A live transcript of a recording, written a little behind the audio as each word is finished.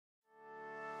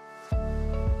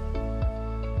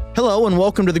Hello and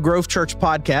welcome to the Grove Church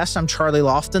Podcast. I'm Charlie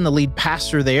Lofton, the lead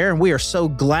pastor there, and we are so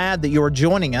glad that you're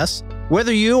joining us.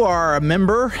 Whether you are a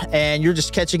member and you're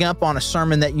just catching up on a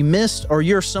sermon that you missed, or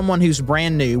you're someone who's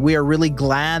brand new, we are really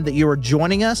glad that you are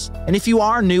joining us. And if you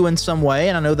are new in some way,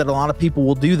 and I know that a lot of people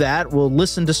will do that, will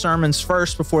listen to sermons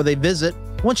first before they visit,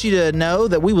 I want you to know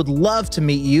that we would love to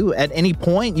meet you at any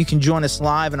point. You can join us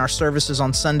live in our services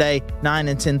on Sunday, 9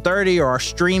 and 10:30, or our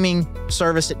streaming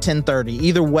service at 10:30.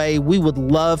 Either way, we would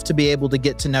love to be able to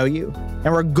get to know you.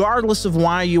 And regardless of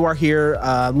why you are here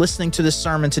listening to this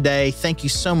sermon today, thank you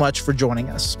so much for joining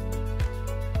us.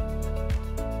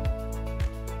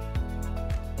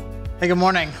 Hey, good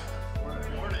morning.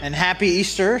 And happy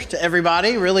Easter to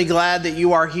everybody. Really glad that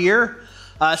you are here.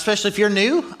 Especially if you're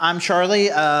new. I'm Charlie,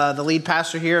 the lead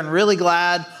pastor here, and really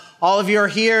glad all of you are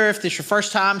here. If this is your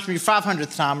first time, it's your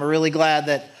 500th time, we're really glad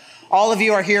that all of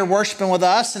you are here worshiping with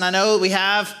us. And I know we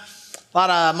have a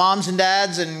lot of moms and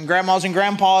dads and grandmas and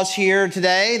grandpas here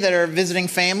today that are visiting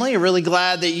family. We're really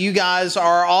glad that you guys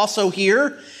are also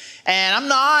here. And I'm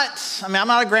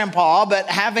not a grandpa, but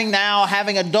having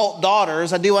adult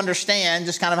daughters, I do understand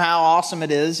just kind of how awesome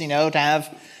it is, to have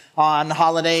on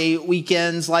holiday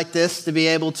weekends like this to be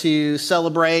able to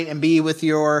celebrate and be with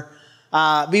your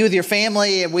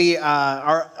family. And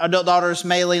our adult daughters,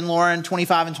 Maylee and Lauren,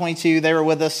 25 and 22, they were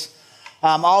with us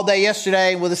all day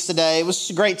yesterday, with us today. It was just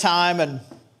a great time, and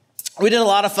we did a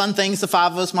lot of fun things, the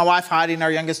five of us, my wife Heidi and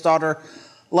our youngest daughter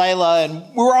Layla, and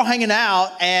we were all hanging out,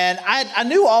 and I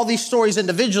knew all these stories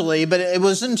individually, but it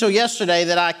wasn't until yesterday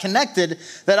that I connected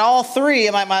that all three,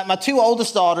 my two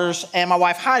oldest daughters and my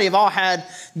wife Heidi, have all had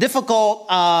difficult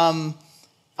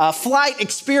flight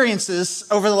experiences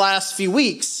over the last few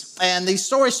weeks. And these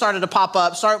stories started to pop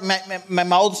up.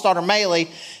 My oldest daughter, Maylee,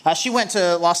 she went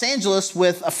to Los Angeles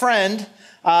with a friend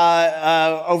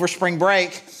over spring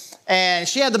break. And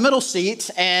she had the middle seat,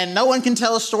 and no one can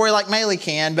tell a story like Maylee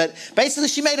can. But basically,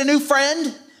 she made a new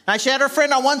friend. She had her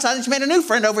friend on one side, and she made a new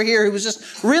friend over here who was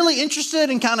just really interested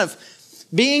in kind of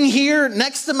being here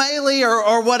next to Maylee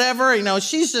or whatever.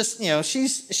 She's just,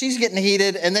 she's getting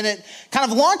heated. And then it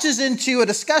kind of launches into a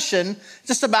discussion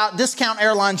just about discount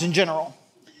airlines in general.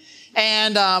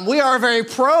 And we are a very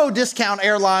pro-discount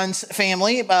airlines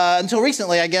family. Until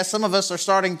recently, I guess some of us are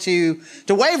starting to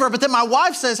waver. But then my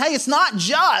wife says, hey, it's not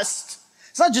just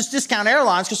discount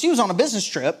airlines, because she was on a business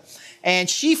trip. And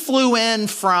she flew in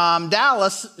from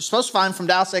Dallas, supposed to fly in from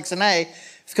Dallas XNA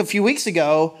a few weeks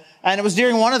ago. And it was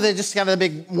during one of the just kind of the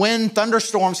big wind,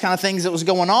 thunderstorms kind of things that was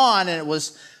going on. And it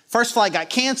was, first flight got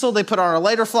canceled. They put on a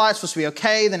later flight. It's supposed to be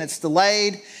okay. Then it's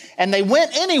delayed. And they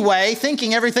went anyway,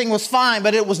 thinking everything was fine,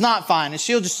 but it was not fine. And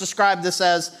she'll just describe this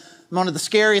as one of the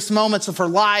scariest moments of her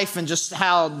life and just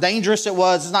how dangerous it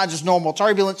was. It's not just normal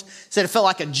turbulence. Said it felt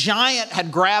like a giant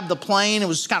had grabbed the plane and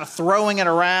was just kind of throwing it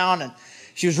around. And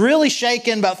she was really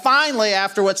shaken. But finally,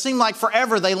 after what seemed like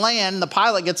forever, they land. The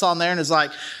pilot gets on there and is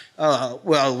like,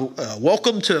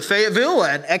 welcome to Fayetteville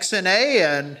and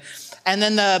XNA. And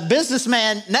then the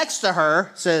businessman next to her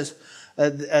says,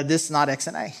 this is not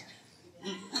XNA.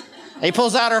 He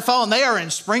pulls out her phone. They are in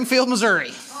Springfield,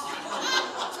 Missouri.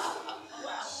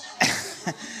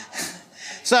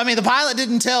 So, the pilot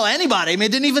didn't tell anybody. It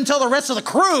didn't even tell the rest of the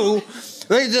crew.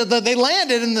 They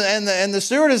landed, and the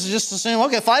stewardess just assumed,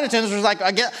 okay, flight attendants was like,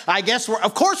 I guess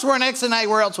of course we're in XNA.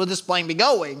 Where else would this plane be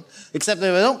going?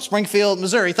 Except Springfield,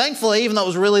 Missouri. Thankfully, even though it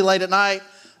was really late at night,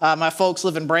 my folks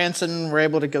live in Branson. Were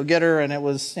able to go get her, and it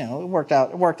was, it worked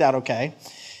out okay.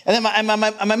 And then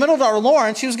my middle daughter,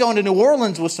 Lauren, she was going to New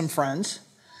Orleans with some friends.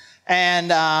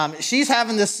 And she's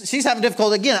having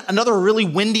difficulty, again, another really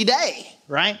windy day,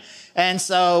 right? And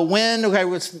so wind,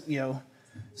 it's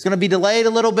going to be delayed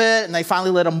a little bit. And they finally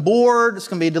let them board. It's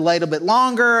going to be delayed a bit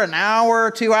longer, an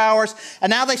hour, 2 hours. And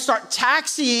now they start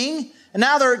taxiing. And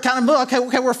now they're kind of,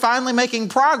 okay, we're finally making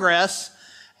progress.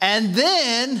 And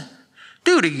then,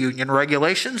 due to union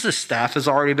regulations, the staff has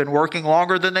already been working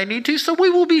longer than they need to, so we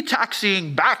will be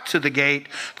taxiing back to the gate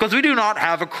because we do not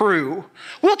have a crew.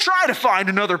 We'll try to find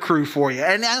another crew for you.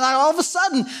 And all of a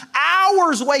sudden,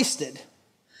 hours wasted.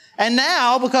 And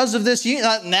now, because of this,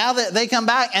 now that they come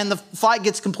back and the flight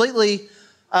gets completely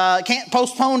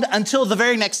postponed until the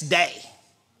very next day,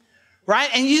 right?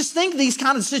 And you just think these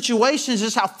kind of situations,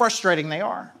 just how frustrating they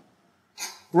are,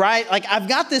 right? Like, I've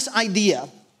got this idea.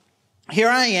 Here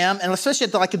I am, and especially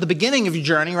at the beginning of your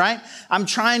journey, right? I'm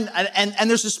trying, and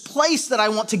there's this place that I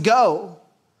want to go.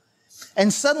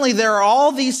 And suddenly there are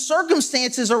all these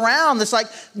circumstances around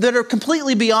that are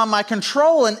completely beyond my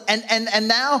control. And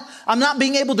now I'm not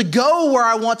being able to go where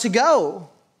I want to go.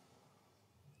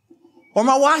 Or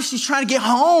my wife, she's trying to get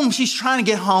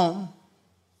home.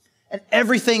 And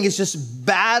everything is just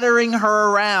battering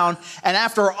her around. And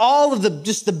after all of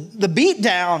the beat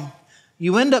down,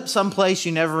 you end up someplace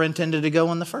you never intended to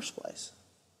go in the first place.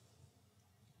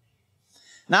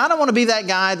 Now, I don't want to be that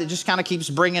guy that just kind of keeps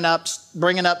bringing it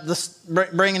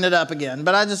up again.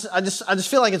 But I just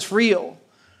feel like it's real.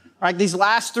 Like these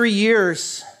last 3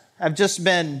 years have just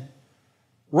been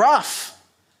rough.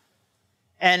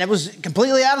 And it was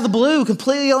completely out of the blue,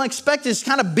 completely unexpected. It's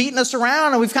kind of beating us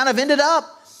around, and we've kind of ended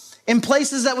up in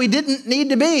places that we didn't need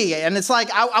to be. And it's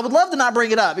like, I would love to not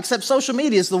bring it up, except social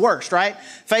media is the worst, right?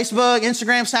 Facebook,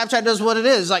 Instagram, Snapchat does what it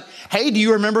is. Like, hey, do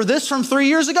you remember this from 3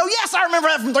 years ago? Yes, I remember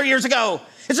that from 3 years ago.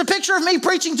 It's a picture of me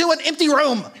preaching to an empty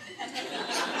room.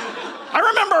 I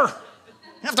remember.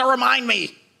 You have to remind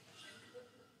me.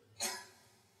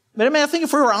 But I mean, I think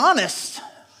if we were honest,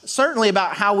 certainly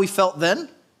about how we felt then,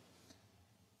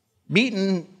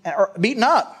 beaten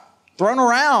up, thrown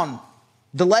around,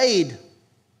 delayed,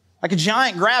 like a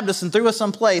giant grabbed us and threw us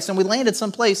someplace, and we landed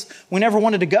someplace we never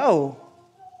wanted to go.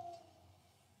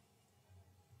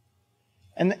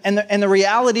 And the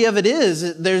reality of it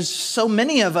is, there's so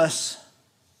many of us,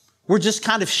 we're just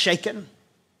kind of shaken.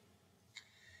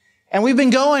 And we've been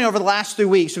going over the last 3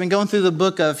 weeks, we've been going through the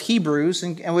book of Hebrews,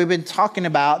 and we've been talking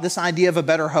about this idea of a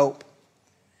better hope.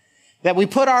 That we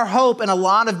put our hope in a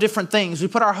lot of different things. We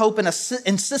put our hope in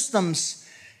systems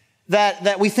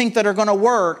that we think that are going to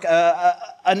work,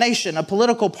 a nation, a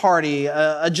political party,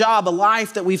 a job, a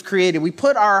life that we've created. We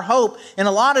put our hope in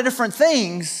a lot of different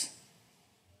things,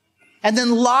 and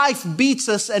then life beats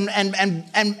us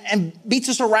and beats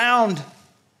us around,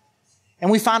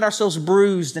 and we find ourselves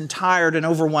bruised and tired and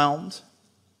overwhelmed.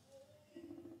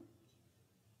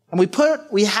 And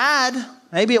we had,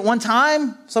 maybe at one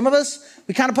time, some of us,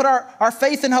 we kind of put our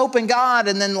faith and hope in God,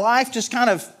 and then life just kind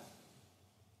of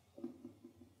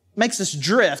makes us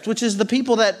drift, which is the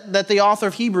people that the author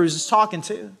of Hebrews is talking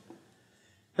to.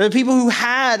 They're the people who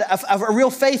had a real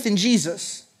faith in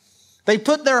Jesus. They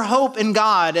put their hope in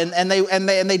God, and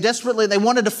they desperately, they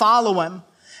wanted to follow him.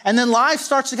 And then life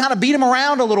starts to kind of beat them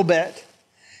around a little bit.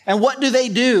 And what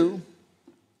do?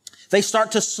 They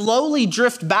start to slowly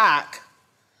drift back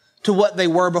to what they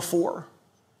were before.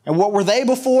 And what were they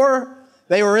before?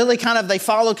 They were really they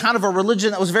followed kind of a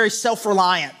religion that was very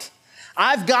self-reliant.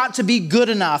 I've got to be good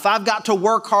enough. I've got to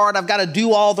work hard. I've got to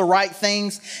do all the right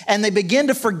things. And they begin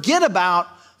to forget about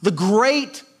the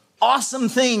great, awesome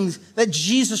things that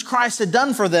Jesus Christ had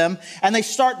done for them. And they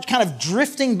start kind of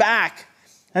drifting back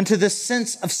into this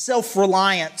sense of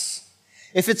self-reliance.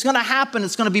 If it's going to happen,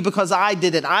 it's going to be because I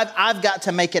did it. I've got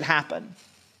to make it happen.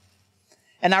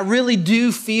 And I really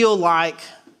do feel like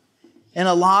in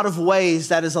a lot of ways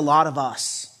that is a lot of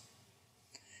us.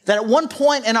 That at one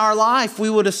point in our life, we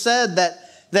would have said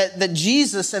that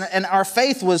Jesus and our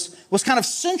faith was kind of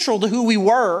central to who we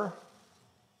were.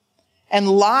 And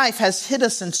life has hit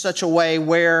us in such a way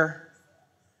where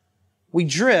we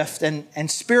drift.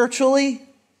 And spiritually,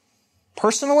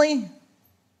 personally,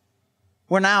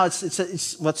 where now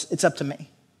it's up to me.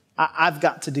 I've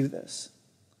got to do this.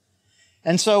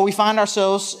 And so we find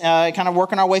ourselves kind of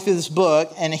working our way through this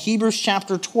book. And in Hebrews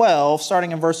chapter 12,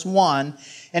 starting in verse 1,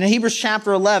 and in Hebrews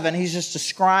chapter 11, he's just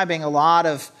describing a lot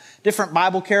of different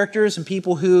Bible characters and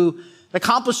people who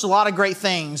accomplished a lot of great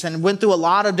things and went through a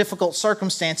lot of difficult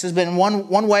circumstances, but in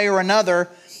one way or another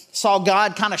saw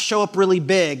God kind of show up really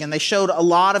big, and they showed a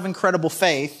lot of incredible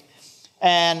faith.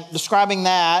 And describing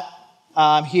that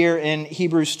here in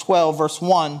Hebrews 12, verse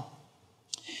 1,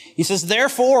 he says,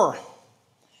 "Therefore,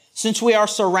 since we are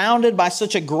surrounded by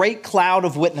such a great cloud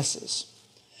of witnesses,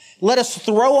 let us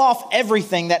throw off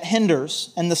everything that hinders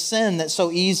and the sin that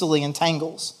so easily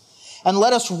entangles. And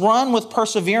let us run with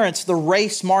perseverance the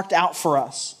race marked out for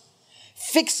us,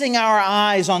 fixing our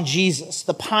eyes on Jesus,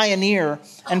 the pioneer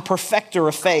and perfecter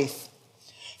of faith.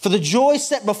 For the joy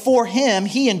set before him,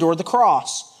 he endured the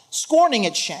cross, scorning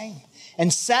its shame,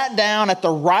 and sat down at the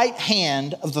right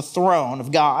hand of the throne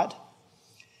of God.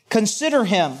 Consider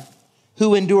him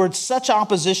who endured such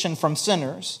opposition from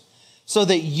sinners, so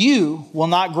that you will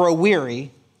not grow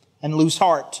weary and lose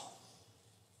heart."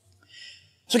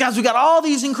 So guys, we got all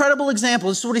these incredible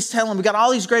examples. This is what he's telling. We got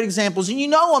all these great examples. And you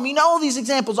know them. You know these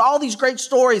examples, all these great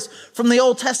stories from the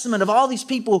Old Testament of all these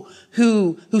people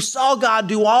who saw God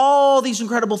do all these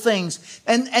incredible things.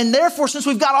 And therefore, since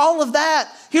we've got all of that,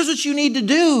 here's what you need to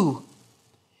do.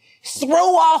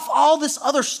 Throw off all this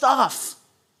other stuff.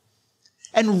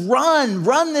 And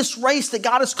run this race that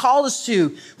God has called us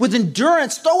to with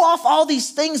endurance. Throw off all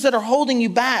these things that are holding you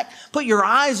back. Put your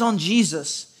eyes on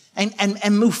Jesus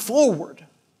and move forward.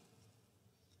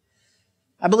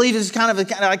 I believe is kind of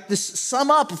like this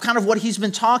sum up of kind of what he's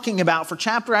been talking about for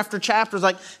chapter after chapter. It's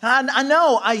like,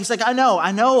 he's like, I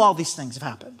know all these things have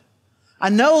happened. I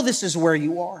know this is where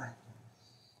you are.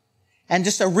 And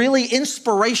just a really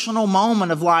inspirational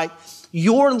moment of like,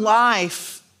 your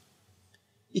life,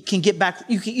 you can get back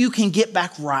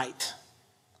right.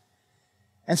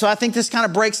 And so I think this kind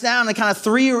of breaks down in kind of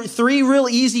three real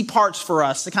easy parts for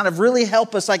us to kind of really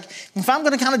help us. Like, if I'm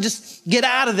going to kind of just get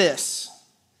out of this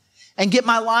and get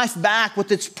my life back with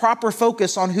its proper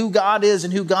focus on who God is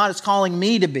and who God is calling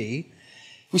me to be,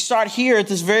 we start here at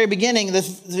this very beginning,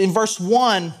 in verse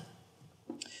 1,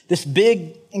 this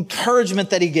big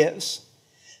encouragement that he gives.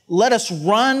 Let us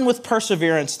run with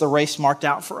perseverance the race marked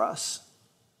out for us.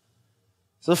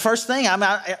 So the first thing,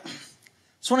 I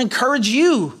just want to encourage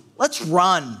you. Let's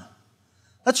run.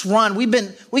 Let's run. We've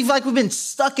been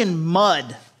stuck in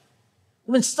mud.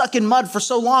 We've been stuck in mud for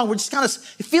so long. We're just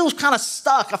it feels kind of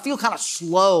stuck. I feel kind of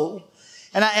slow.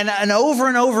 And over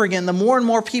and over again, the more and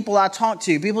more people I talk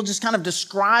to, people just kind of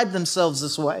describe themselves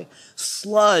this way.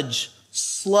 Sludge,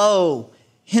 slow,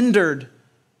 hindered.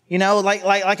 You know, like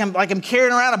I'm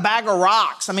carrying around a bag of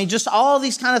rocks. I mean, just all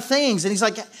these kind of things. And he's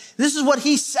like, this is what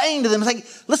he's saying to them. It's like,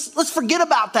 let's forget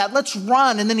about that. Let's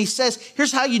run. And then he says,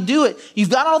 here's how you do it. You've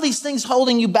got all these things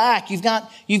holding you back. You've got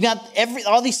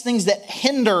all these things that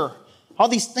hinder,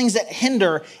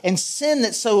 and sin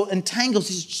that so entangles.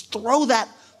 He says, just throw that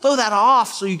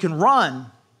off so you can run.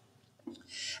 And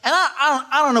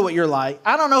I don't know what you're like.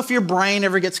 I don't know if your brain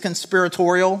ever gets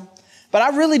conspiratorial. But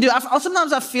I really do.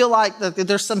 Sometimes I feel like that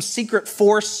there's some secret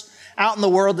force out in the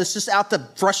world that's just out to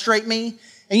frustrate me.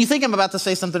 And you think I'm about to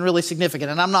say something really significant,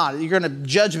 and I'm not. You're going to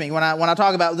judge me when I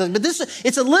talk about this. But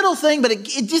it's a little thing, but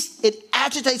it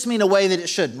agitates me in a way that it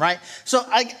shouldn't, right? So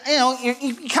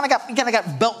you kind of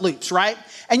got belt loops, right?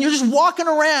 And you're just walking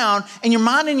around and you're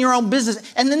minding your own business,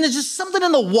 and then there's just something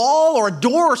in the wall or a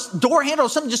door handle or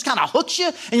something just kind of hooks you,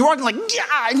 and you're walking like,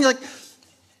 yeah, and you're like,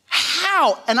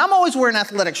 how? And I'm always wearing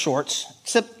athletic shorts,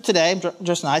 except today, I'm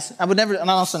dressed nice. I would never, not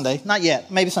on Sunday, not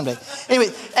yet, maybe someday. Anyway,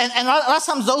 and a lot of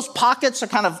times those pockets are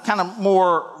kind of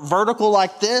more vertical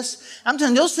like this. I'm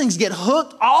telling you, those things get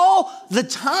hooked all the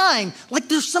time. Like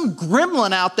there's some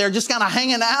gremlin out there just kind of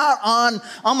hanging out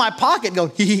on my pocket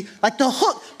going, like the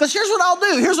hook. But here's what I'll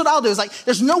do. It's like,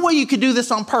 there's no way you could do this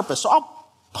on purpose. So I'll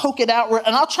poke it out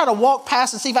and I'll try to walk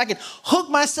past and see if I can hook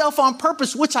myself on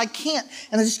purpose, which I can't.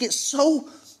 And I just get so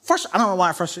first, I don't know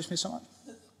why it frustrates me so much.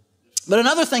 But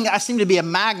another thing I seem to be a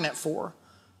magnet for,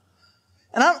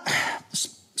 and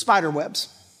spider webs,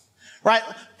 right?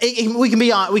 We can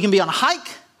be on a hike.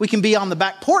 We can be on the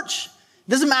back porch.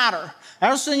 It doesn't matter. All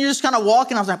of a sudden, you're just kind of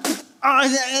walking. I was like,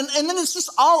 and then it's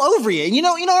just all over you. And you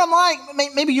know what I'm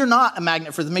like? Maybe you're not a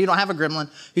magnet for them. Maybe you don't have a gremlin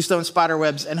who's throwing spider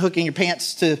webs and hooking your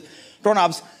pants to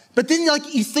doorknobs. But then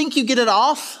you think you get it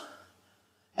off,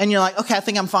 and you're like, okay, I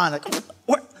think I'm fine.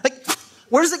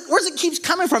 Where does it keep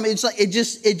coming from? It's like it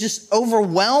just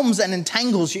overwhelms and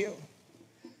entangles you.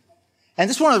 And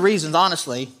this is one of the reasons,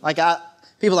 honestly.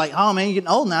 People are like, oh man, you're getting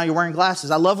old now. You're wearing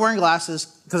glasses. I love wearing glasses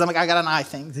because I got an eye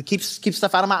thing. It keeps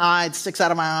stuff out of my eye. It sticks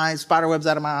out of my eye. Spider webs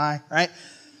out of my eye. Right?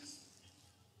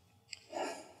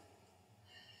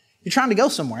 You're trying to go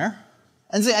somewhere,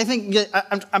 and I think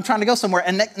I'm trying to go somewhere.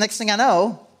 And next thing I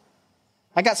know,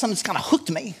 I got something that's kind of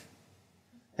hooked me.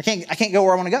 I can't go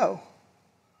where I want to go.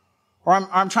 Or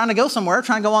I'm trying to go somewhere,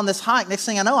 trying to go on this hike. Next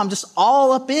thing I know, I'm just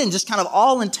all up in, just kind of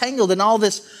all entangled in all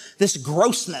this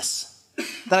grossness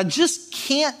that I just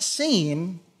can't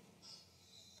seem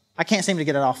to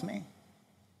get it off me.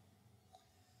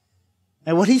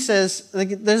 And what he says,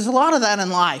 there's a lot of that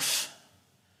in life.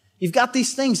 You've got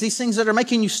these things that are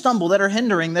making you stumble, that are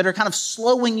hindering, that are kind of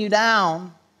slowing you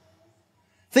down.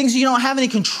 Things you don't have any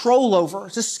control over.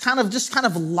 Just kind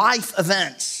of life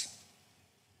events.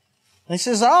 And he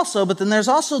says but then there's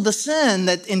also the sin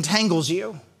that entangles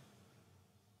you.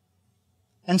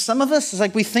 And some of us, it's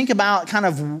like we think about kind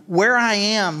of where I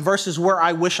am versus where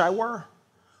I wish I were.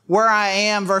 Where I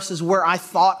am versus where I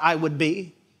thought I would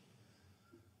be.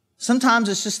 Sometimes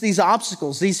it's just these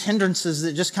obstacles, these hindrances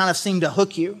that just kind of seem to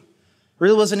hook you.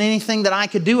 Really wasn't anything that I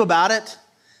could do about it.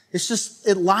 It's just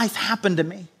life happened to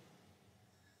me.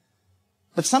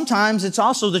 But sometimes it's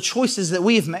also the choices that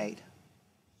we have made.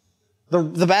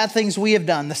 The bad things we have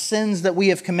done, the sins that we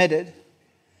have committed,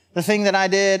 the thing that I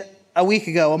did a week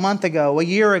ago, a month ago, a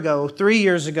year ago, 3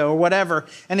 years ago, or whatever.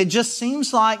 And it just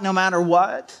seems like no matter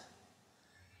what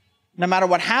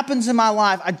happens in my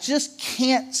life, I just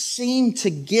can't seem to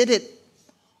get it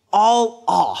all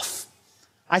off.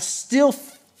 I still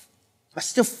feel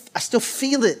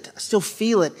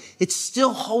it. It's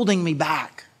still holding me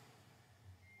back.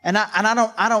 And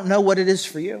I don't know what it is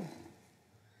for you.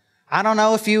 I don't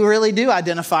know if you really do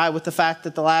identify with the fact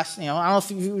that the last, I don't know if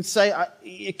you would say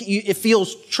it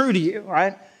feels true to you,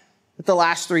 right? That the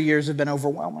last 3 years have been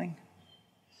overwhelming.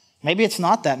 Maybe it's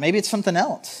not that. Maybe it's something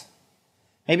else.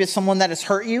 Maybe it's someone that has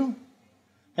hurt you.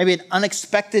 Maybe an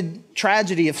unexpected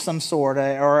tragedy of some sort,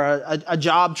 or a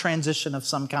job transition of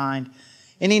some kind.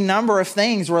 Any number of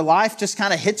things where life just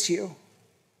kind of hits you.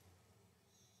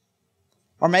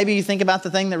 Or maybe you think about the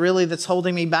thing that's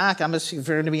holding me back. If you're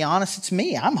going to be honest, it's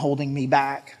me. I'm holding me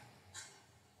back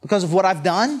because of what I've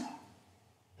done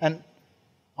and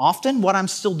often what I'm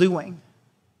still doing.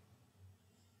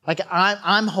 Like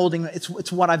I'm holding,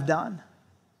 it's what I've done.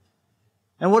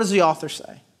 And what does the author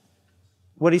say?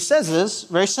 What he says is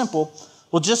very simple.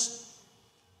 Well, just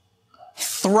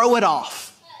throw it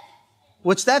off.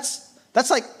 Which that's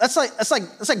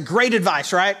like great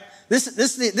advice, right? This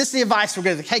is the advice we're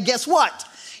going to. Hey, guess what?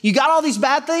 You got all these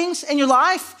bad things in your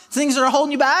life, things that are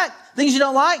holding you back, things you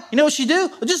don't like. You know what you do?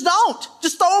 Well, just don't.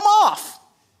 Just throw them off.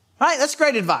 Right? That's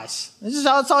great advice.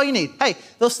 That's all you need. Hey,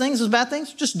 those things, those bad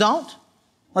things, just don't.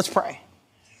 Let's pray.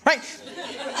 Right?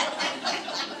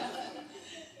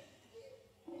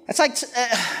 It's like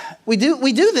we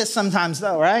do this sometimes,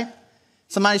 though, right?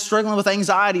 Somebody's struggling with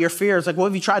anxiety or fear. It's like, well,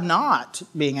 have you tried not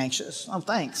being anxious? Oh,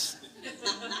 thanks.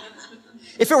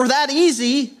 If it were that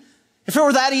easy,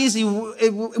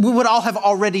 we would all have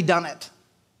already done it.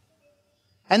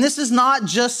 And this is not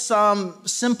just some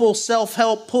simple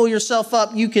self-help, pull yourself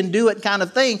up, you can do it kind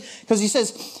of thing. Because he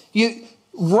says, you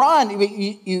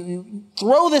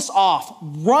throw this off,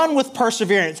 run with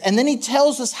perseverance. And then he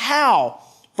tells us how.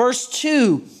 Verse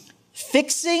 2,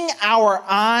 fixing our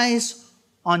eyes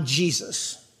on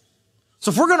Jesus. So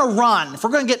if we're going to run, if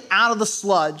we're going to get out of the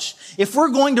sludge, if we're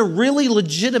going to really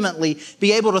legitimately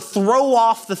be able to throw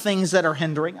off the things that are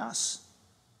hindering us,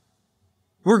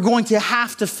 we're going to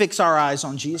have to fix our eyes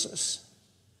on Jesus.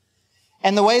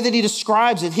 And the way that he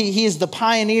describes it, he is the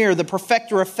pioneer, the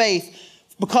perfecter of faith,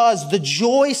 because the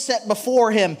joy set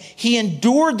before him, he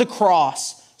endured the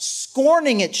cross,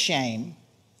 scorning its shame,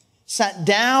 sat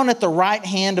down at the right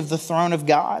hand of the throne of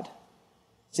God.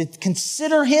 So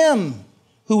consider him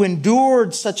who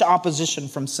endured such opposition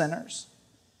from sinners.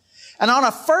 And on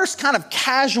a first kind of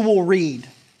casual read,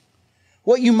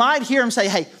 what you might hear him say,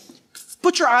 hey,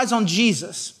 put your eyes on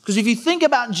Jesus. Because if you think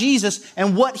about Jesus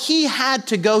and what he had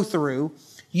to go through,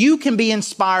 you can be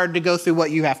inspired to go through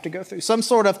what you have to go through. Some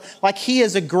sort of, like he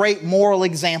is a great moral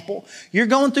example. You're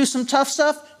going through some tough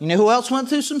stuff. You know who else went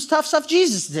through some tough stuff?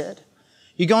 Jesus did.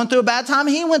 You're going through a bad time,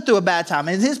 he went through a bad time.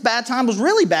 And his bad time was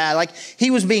really bad. Like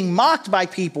he was being mocked by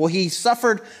people. He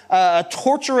suffered a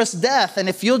torturous death. And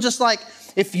if you'll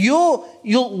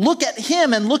look at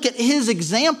him and look at his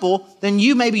example, then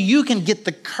maybe you can get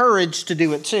the courage to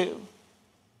do it too.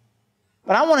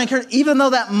 But I want to encourage, even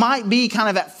though that might be kind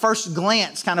of at first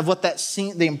glance, kind of what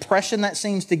the impression that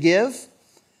seems to give,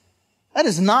 that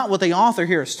is not what the author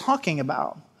here is talking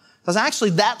about. Because actually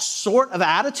that sort of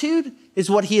attitude is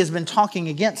what he has been talking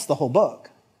against the whole book.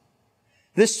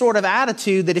 This sort of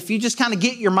attitude that if you just kind of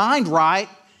get your mind right,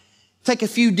 take a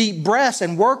few deep breaths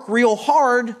and work real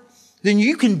hard, then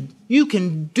you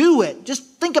can do it. Just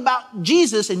think about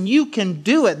Jesus and you can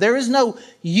do it. There is no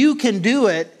you can do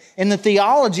it in the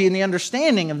theology and the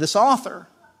understanding of this author.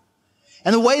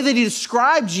 And the way that he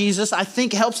described Jesus, I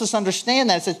think helps us understand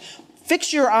that. It says,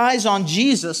 fix your eyes on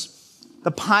Jesus,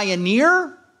 the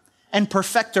pioneer and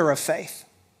perfecter of faith.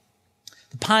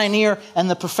 The pioneer and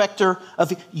the perfecter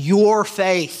of your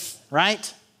faith,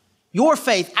 right? Your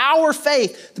faith, our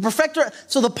faith, the perfecter.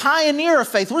 So the pioneer of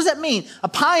faith, what does that mean? A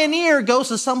pioneer goes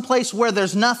to some place where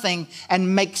there's nothing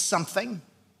and makes something.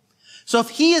 So if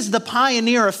he is the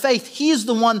pioneer of faith, he is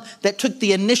the one that took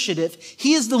the initiative.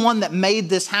 He is the one that made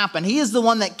this happen. He is the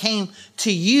one that came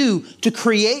to you to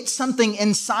create something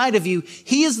inside of you.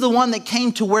 He is the one that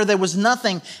came to where there was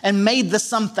nothing and made the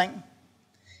something.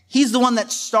 He's the one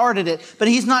that started it, but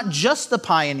he's not just the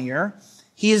pioneer.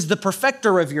 He is the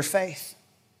perfecter of your faith.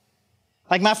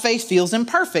 Like my faith feels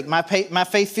imperfect. My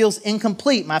faith feels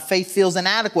incomplete. My faith feels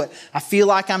inadequate. I feel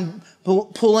like I'm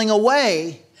pulling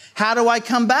away. How do I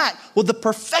come back? Well, the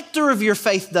perfecter of your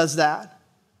faith does that.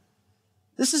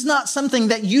 This is not something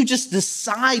that you just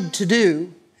decide to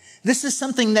do. This is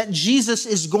something that Jesus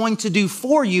is going to do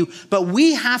for you, but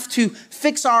we have to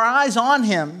fix our eyes on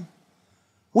him.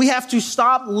 We have to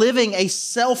stop living a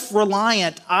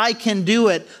self-reliant, I can do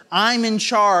it, I'm in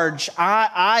charge,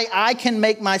 I can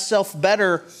make myself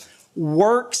better,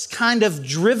 works kind of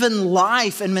driven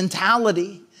life and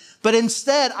mentality. But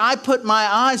instead, I put my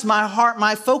eyes, my heart,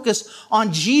 my focus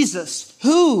on Jesus,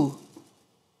 who,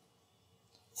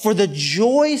 for the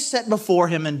joy set before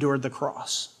him, endured the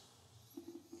cross.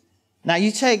 Now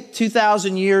you take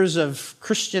 2,000 years of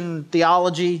Christian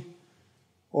theology,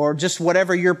 or just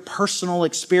whatever your personal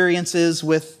experience is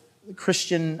with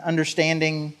Christian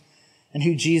understanding and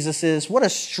who Jesus is. What a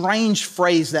strange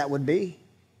phrase that would be.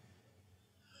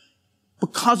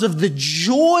 Because of the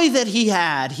joy that he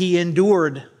had, he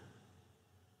endured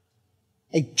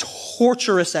a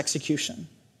torturous execution.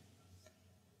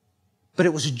 But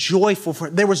it was joyful for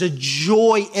him. There was a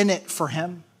joy in it for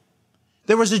him.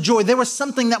 There was a joy. There was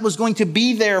something that was going to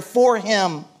be there for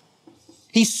him.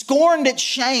 He scorned its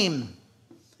shame.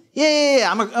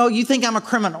 Yeah. You think I'm a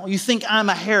criminal. You think I'm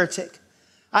a heretic.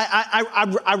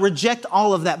 I reject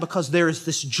all of that because there is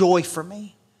this joy for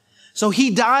me. So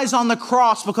he dies on the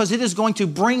cross because it is going to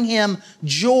bring him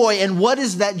joy. And what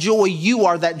is that joy? You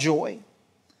are that joy.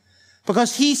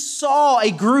 Because he saw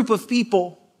a group of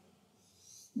people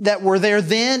that were there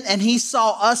then, and he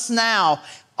saw us now,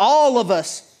 all of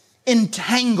us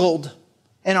entangled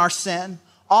in our sin,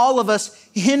 all of us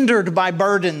hindered by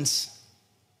burdens,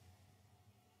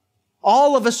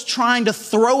 all of us trying to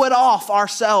throw it off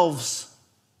ourselves.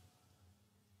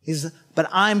 But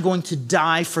I'm going to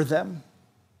die for them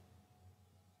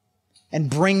and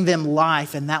bring them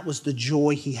life. And that was the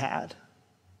joy he had.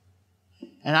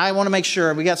 And I want to make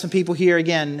sure, we got some people here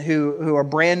again who are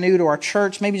brand new to our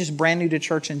church, maybe just brand new to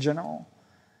church in general.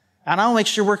 And I want to make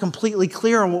sure we're completely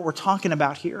clear on what we're talking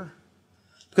about here.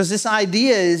 Because this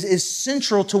idea is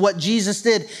central to what Jesus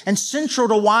did and central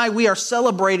to why we are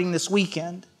celebrating this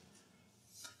weekend.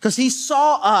 Because he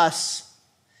saw us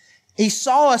in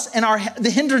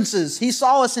the hindrances. He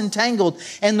saw us entangled.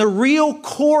 And the real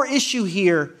core issue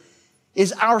here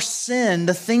is our sin,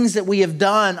 the things that we have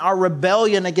done, our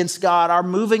rebellion against God, our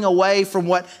moving away from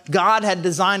what God had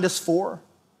designed us for.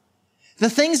 The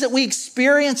things that we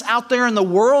experience out there in the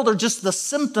world are just the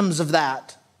symptoms of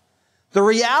that. The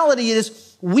reality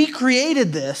is we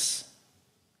created this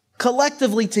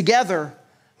collectively together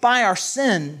by our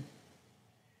sin.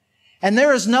 And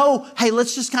there is no, hey,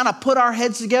 let's just kind of put our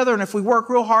heads together, and if we work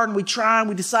real hard and we try and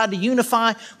we decide to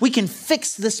unify, we can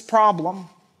fix this problem.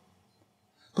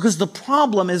 Because the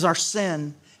problem is our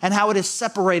sin and how it has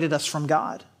separated us from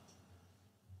God.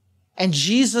 And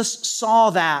Jesus saw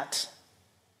that.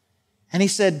 And he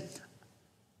said,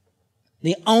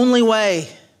 the only way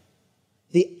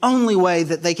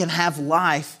that they can have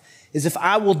life is if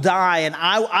I will die, and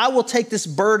I will take this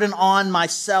burden on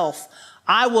myself.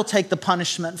 I will take the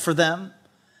punishment for them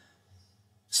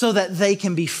so that they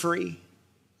can be free.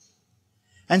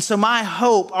 And so my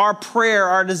hope, our prayer,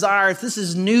 our desire, if this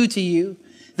is new to you,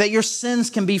 that your sins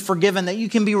can be forgiven, that you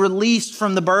can be released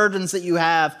from the burdens that you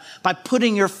have by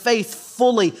putting your faith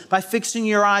fully, by fixing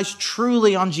your eyes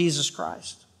truly on Jesus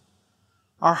Christ.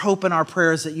 Our hope and our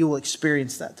prayer is that you will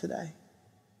experience that today.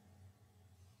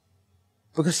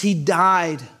 Because he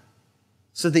died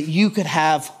so that you could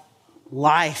have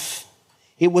life.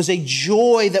 It was a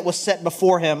joy that was set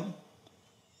before him.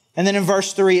 And then in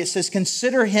verse 3, it says,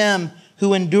 consider him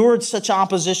who endured such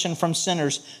opposition from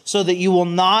sinners so that you will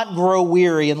not grow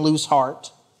weary and lose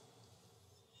heart.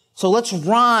 So let's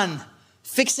run,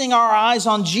 fixing our eyes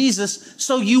on Jesus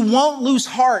so you won't lose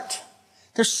heart.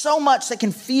 There's so much that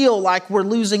can feel like we're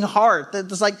losing heart. That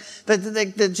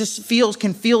just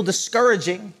can feel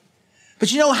discouraging.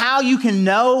 But you know how you can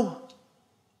know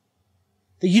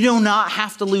that you do not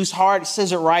have to lose heart? It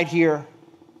says it right here.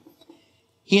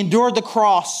 He endured the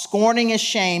cross, scorning his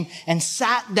shame, and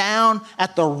sat down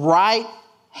at the right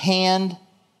hand.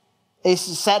 He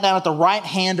sat down at the right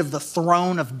hand of the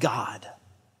throne of God.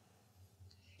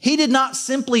 He did not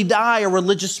simply die a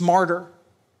religious martyr,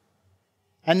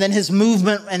 and then his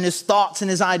movement and his thoughts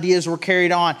and his ideas were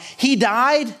carried on. He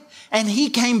died and he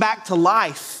came back to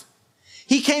life.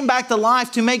 He came back to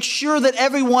life to make sure that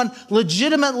everyone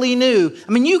legitimately knew.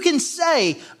 I mean, you can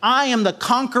say, I am the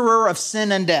conqueror of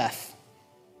sin and death.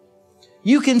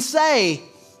 You can say,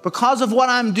 because of what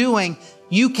I'm doing,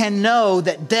 you can know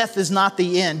that death is not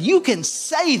the end. You can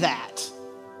say that.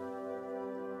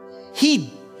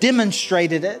 He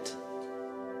demonstrated it.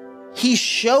 He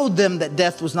showed them that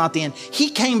death was not the end. He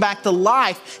came back to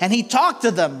life and he talked to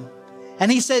them.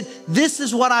 And he said, this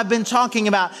is what I've been talking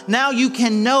about. Now you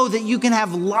can know that you can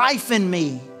have life in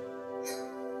me.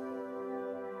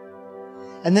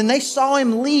 And then they saw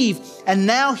him leave, and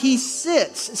now he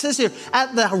sits, it says here,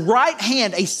 at the right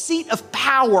hand, a seat of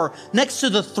power next to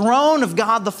the throne of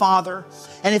God the Father.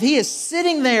 And if he is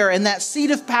sitting there in that seat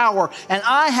of power, and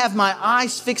I have my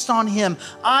eyes fixed on him,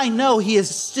 I know he is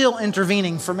still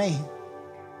intervening for me.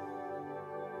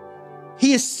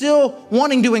 He is still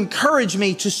wanting to encourage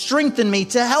me, to strengthen me,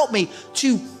 to help me,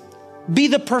 to be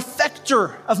the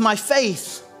perfecter of my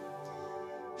faith.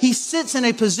 He sits in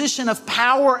a position of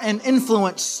power and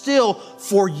influence still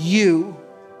for you.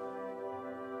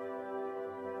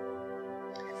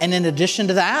 And in addition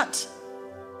to that,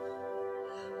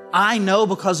 I know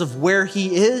because of where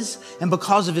he is and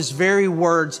because of his very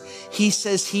words, he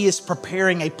says he is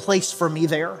preparing a place for me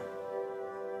there.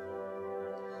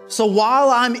 So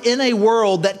while I'm in a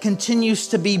world that continues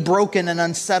to be broken and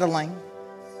unsettling,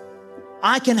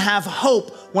 I can have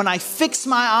hope when I fix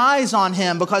my eyes on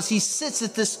him because he sits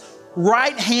at this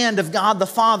right hand of God the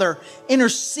Father,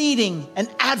 interceding and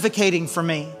advocating for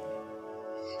me.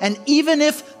 And even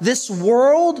if this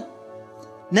world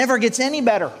never gets any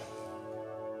better,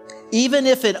 even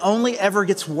if it only ever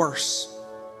gets worse,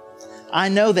 I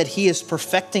know that he is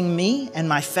perfecting me and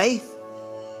my faith,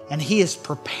 and he is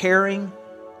preparing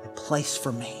a place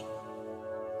for me.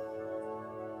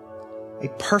 A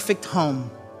perfect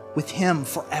home with him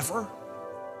forever.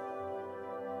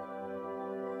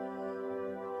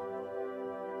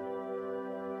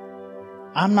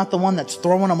 I'm not the one that's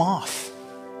throwing them off.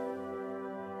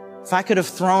 If I could have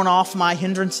thrown off my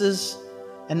hindrances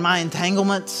and my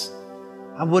entanglements,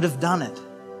 I would have done it.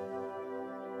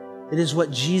 It is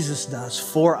what Jesus does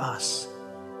for us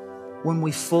when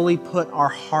we fully put our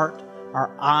heart,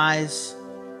 our eyes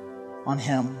on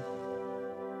him.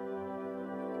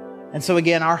 And so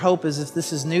again, our hope is, if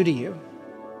this is new to you,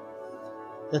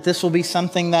 that this will be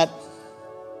something that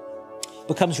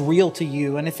becomes real to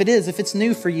you. And if it's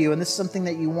new for you and this is something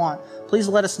that you want, please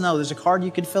let us know. There's a card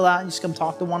you can fill out. You just come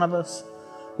talk to one of us.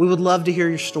 We would love to hear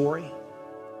your story.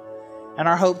 And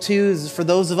our hope too is for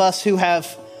those of us who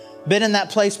have been in that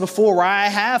place before where I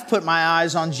have put my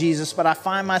eyes on Jesus, but I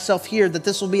find myself here, that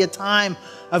this will be a time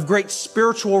of great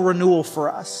spiritual renewal for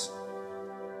us.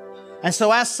 And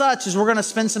so as such, as we're going to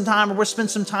spend some time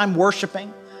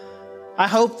worshiping, I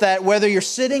hope that whether you're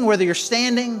sitting, whether you're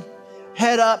standing,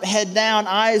 head up, head down,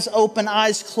 eyes open,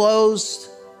 eyes closed,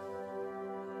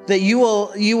 that you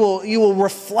will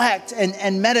reflect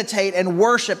and meditate and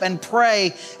worship and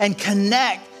pray and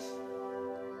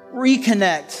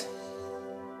reconnect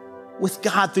with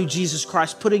God through Jesus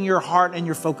Christ, putting your heart and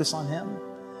your focus on him.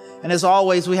 And as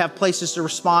always, we have places to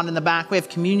respond in the back. We have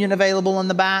communion available in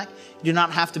the back. You do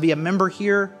not have to be a member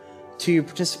here to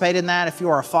participate in that. If you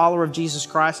are a follower of Jesus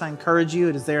Christ, I encourage you.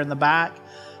 It is there in the back.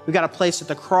 We've got a place at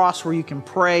the cross where you can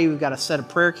pray. We've got a set of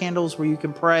prayer candles where you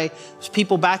can pray. There's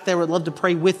people back there who would love to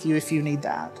pray with you if you need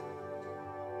that.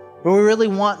 But we really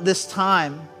want this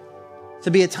time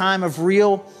to be a time of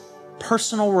real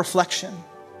personal reflection,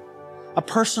 a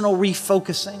personal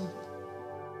refocusing,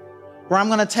 where I'm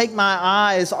going to take my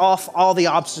eyes off all the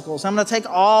obstacles. I'm going to take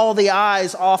all the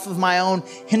eyes off of my own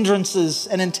hindrances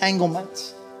and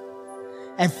entanglements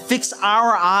and fix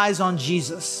our eyes on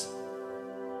Jesus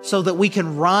so that we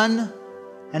can run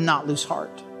and not lose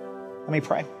heart. Let me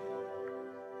pray.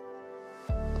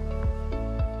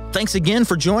 Thanks again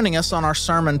for joining us on our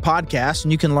sermon podcast,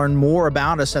 and you can learn more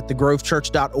about us at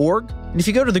thegrovechurch.org. And if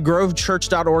you go to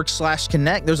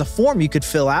thegrovechurch.org/connect, there's a form you could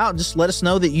fill out. Just let us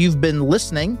know that you've been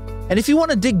listening. And if you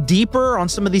want to dig deeper on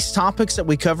some of these topics that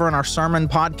we cover in our sermon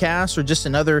podcast, or just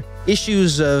in other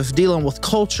issues of dealing with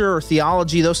culture or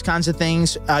theology, those kinds of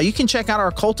things, you can check out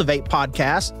our Cultivate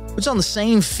podcast, which is on the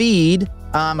same feed,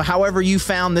 however you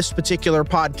found this particular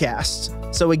podcast.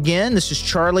 So again, this is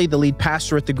Charlie, the lead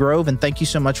pastor at The Grove, and thank you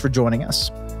so much for joining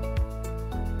us.